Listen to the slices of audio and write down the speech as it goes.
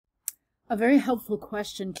A very helpful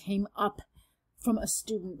question came up from a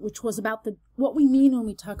student, which was about what we mean when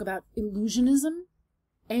we talk about illusionism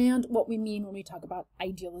and what we mean when we talk about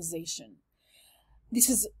idealization. This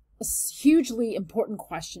is a hugely important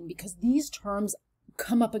question because these terms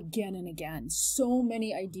come up again and again. So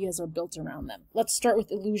many ideas are built around them. Let's start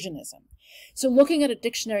with illusionism. So looking at a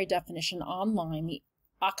dictionary definition online, the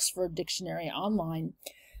Oxford Dictionary online,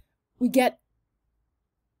 we get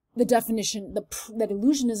the definition that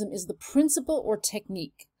illusionism is the principle or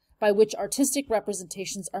technique by which artistic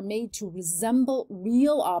representations are made to resemble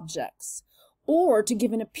real objects or to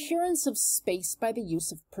give an appearance of space by the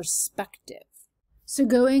use of perspective. So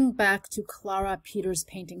going back to Clara Peters'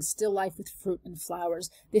 painting Still Life with Fruit and Flowers,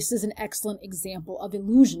 this is an excellent example of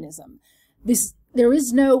illusionism. There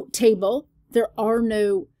is no table, there are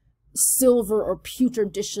no silver or pewter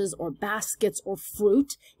dishes or baskets or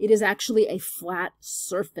fruit. It is actually a flat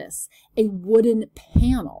surface, a wooden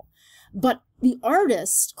panel. But the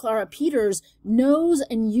artist, Clara Peters, knows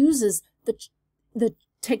and uses the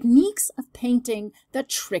techniques of painting that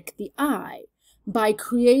trick the eye. By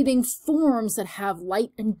creating forms that have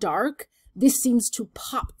light and dark, this seems to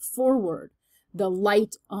pop forward. The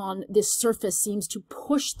light on this surface seems to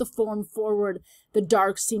push the form forward. The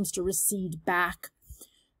dark seems to recede back.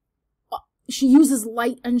 She uses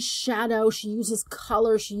light and shadow. She uses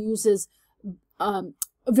color. She uses a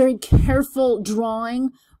very careful drawing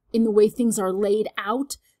in the way things are laid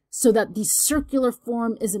out so that the circular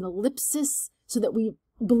form is an ellipsis, so that we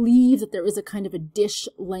believe that there is a kind of a dish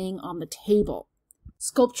laying on the table.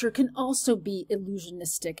 Sculpture can also be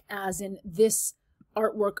illusionistic, as in this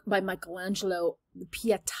artwork by Michelangelo, the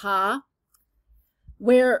Pietà,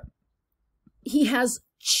 where he has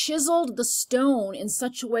chiseled the stone in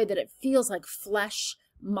such a way that it feels like flesh,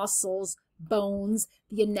 muscles, bones.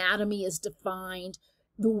 The anatomy is defined.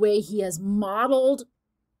 The way he has modeled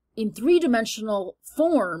in three-dimensional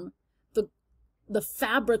form the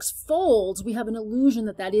fabric's folds, we have an illusion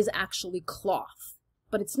that that is actually cloth.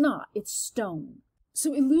 But it's not. It's stone.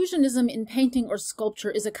 So illusionism in painting or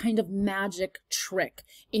sculpture is a kind of magic trick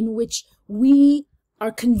in which we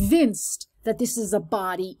are convinced that this is a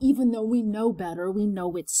body, even though we know better, we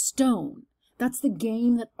know it's stone. That's the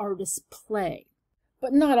game that artists play.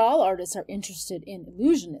 But not all artists are interested in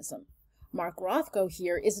illusionism. Mark Rothko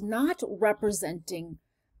here is not representing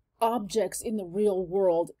objects in the real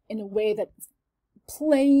world in a way that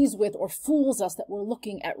plays with or fools us that we're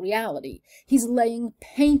looking at reality. He's laying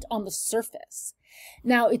paint on the surface.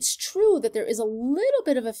 Now, it's true that there is a little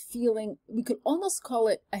bit of a feeling, we could almost call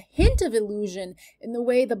it a hint of illusion, in the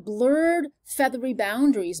way the blurred, feathery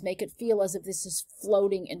boundaries make it feel as if this is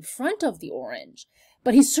floating in front of the orange.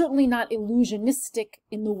 But he's certainly not illusionistic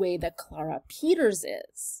in the way that Clara Peters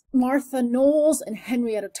is. Martha Knowles and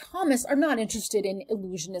Henrietta Thomas are not interested in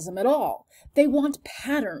illusionism at all. They want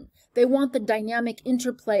pattern. They want the dynamic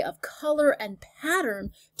interplay of color and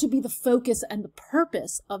pattern to be the focus and the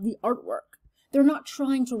purpose of the artwork. They're not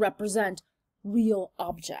trying to represent real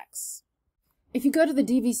objects. If you go to the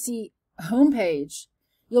DVC homepage,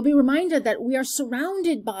 you'll be reminded that we are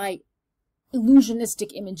surrounded by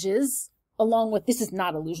illusionistic images, along with, this is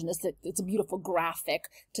not illusionistic, it's a beautiful graphic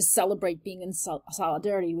to celebrate being in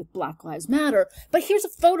solidarity with Black Lives Matter. But here's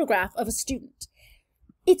a photograph of a student.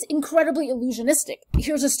 It's incredibly illusionistic.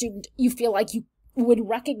 Here's a student, you feel like you would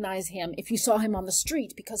recognize him if you saw him on the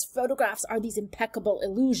street, because photographs are these impeccable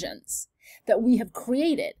illusions that we have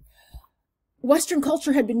created. Western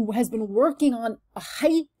culture has been working on a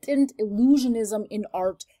heightened illusionism in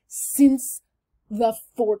art since the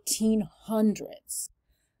 1400s.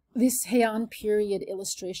 This Heian period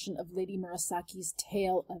illustration of Lady Murasaki's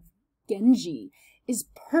Tale of Genji is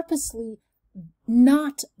purposely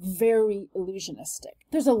not very illusionistic.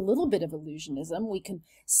 There's a little bit of illusionism. We can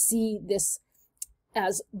see this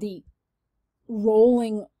as the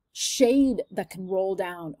rolling shade that can roll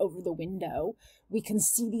down over the window. We can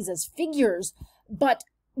see these as figures, but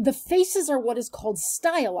the faces are what is called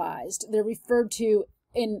stylized. They're referred to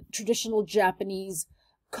in traditional Japanese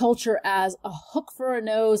culture as a hook for a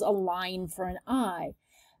nose, a line for an eye.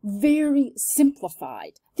 Very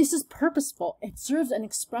simplified. This is purposeful. It serves an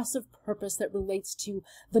expressive purpose that relates to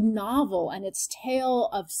the novel and its tale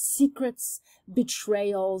of secrets,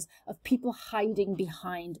 betrayals, of people hiding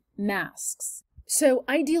behind masks. So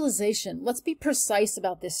idealization, let's be precise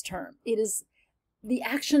about this term. It is the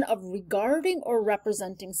action of regarding or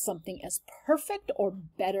representing something as perfect or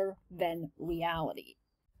better than reality.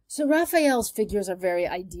 So Raphael's figures are very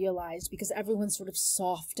idealized because everyone's sort of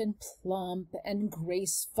soft and plump and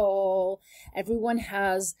graceful. Everyone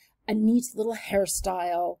has a neat little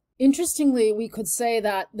hairstyle. Interestingly, we could say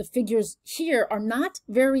that the figures here are not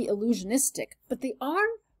very illusionistic, but they are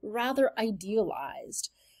rather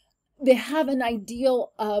idealized. They have an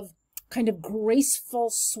ideal of kind of graceful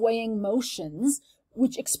swaying motions,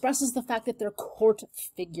 which expresses the fact that they're court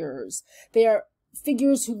figures. They are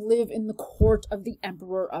figures who live in the court of the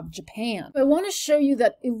Emperor of Japan. I want to show you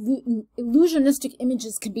that illusionistic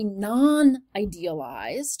images can be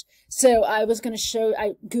non-idealized. So I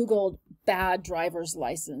Googled bad driver's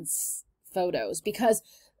license photos because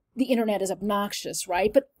the internet is obnoxious,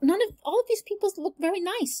 right? But all of these people look very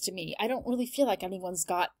nice to me. I don't really feel like anyone's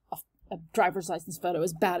got a driver's license photo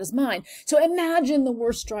as bad as mine. So imagine the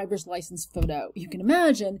worst driver's license photo you can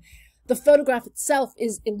imagine. The photograph itself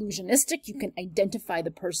is illusionistic. You can identify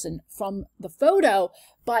the person from the photo,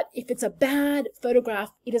 but if it's a bad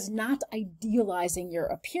photograph, it is not idealizing your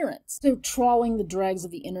appearance. So trawling the dregs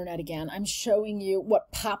of the internet again, I'm showing you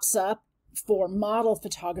what pops up for model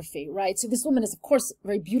photography, right? So this woman is, of course,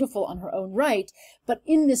 very beautiful on her own right, but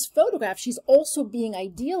in this photograph, she's also being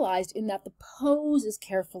idealized in that the pose is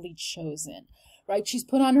carefully chosen, right? She's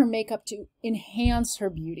put on her makeup to enhance her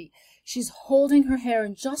beauty. She's holding her hair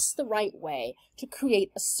in just the right way to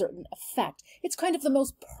create a certain effect. It's kind of the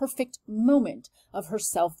most perfect moment of her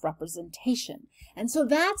self-representation. And so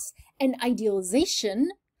that's an idealization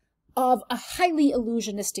of a highly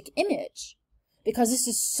illusionistic image, because this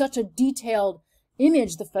is such a detailed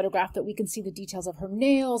image, the photograph, that we can see the details of her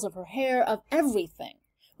nails, of her hair, of everything,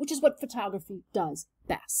 which is what photography does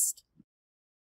best.